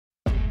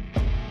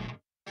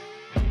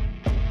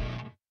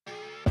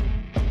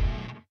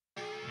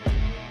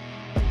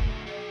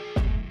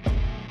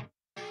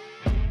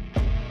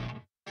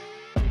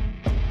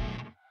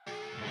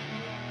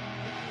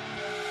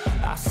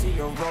I see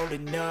her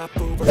rolling up,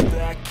 Uber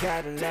black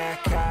Cadillac,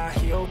 high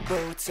heel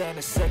boots and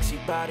a sexy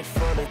body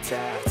full of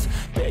tats.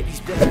 Baby's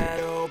bad,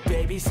 oh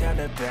baby's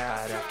hella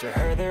bad. After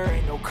her there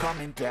ain't no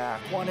coming back.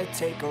 Wanna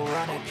take a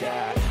run at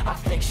that. I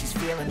think she's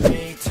feeling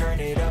me, turn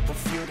it up a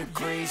few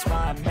degrees.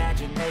 My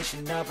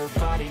imagination of her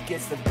body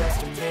gets the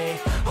best of me.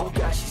 Oh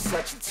gosh, she's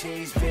such a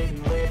tease,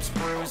 bitten lips,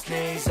 bruised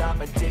knees.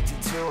 I'm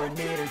addicted to her,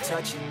 need her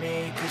touching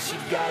me. Cause she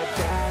got a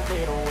bad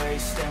little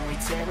waist, and we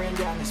tearing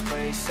down this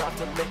place. Off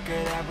the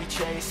liquor that we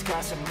chase,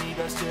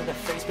 Casamigos to the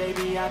face.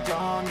 Baby, I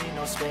don't need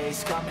no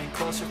space. Coming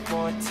closer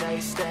for a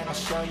taste, and I'll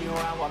show you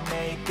how I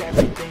make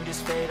everything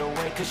just fade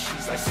away. Cause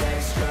she's like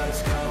sex,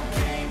 drugs,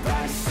 cocaine,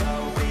 body so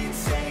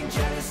insane.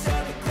 Jealous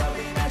of the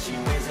clothing that she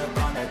wears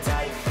up on that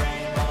tight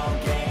frame. All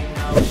game,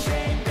 no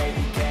shame,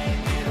 baby came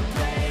here to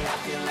play. I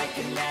feel like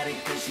an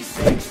addict cause she's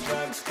sex,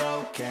 drugs,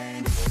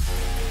 cocaine.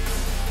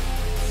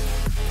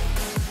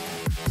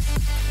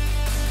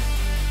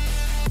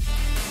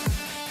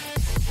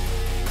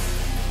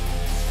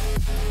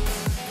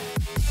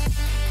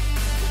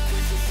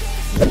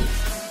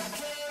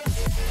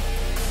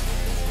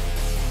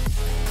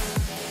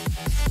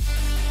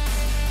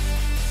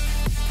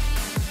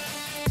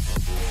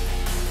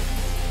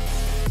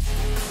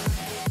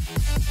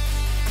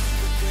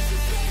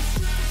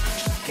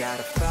 Got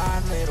a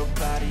fine little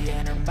body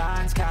and her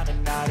mind's kinda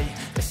naughty.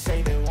 They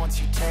say that once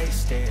you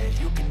taste it,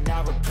 you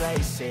cannot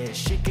replace it.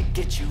 She could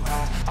get you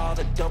high, all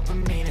the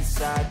dopamine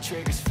inside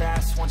triggers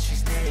fast once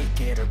she's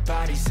naked. Her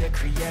body's a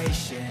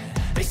creation.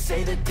 They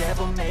say the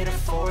devil made her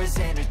for his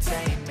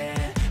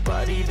entertainment,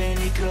 but even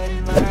he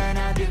couldn't learn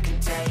how to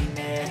contain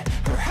it.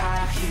 Her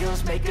high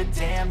heels make a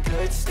damn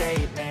good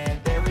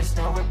statement. There is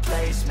no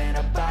replacement,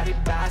 a body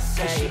by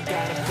Satan. She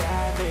got a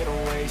bad little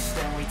waist,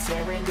 and we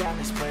tearing down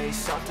this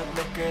place. Off the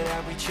liquor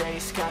that we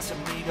chase,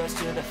 Casamigos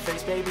to the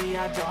face. Baby,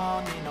 I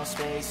don't need no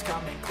space.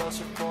 Coming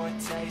closer for a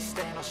taste,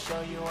 and I'll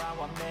show you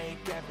how I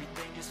make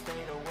everything just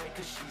fade away.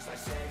 Cause she's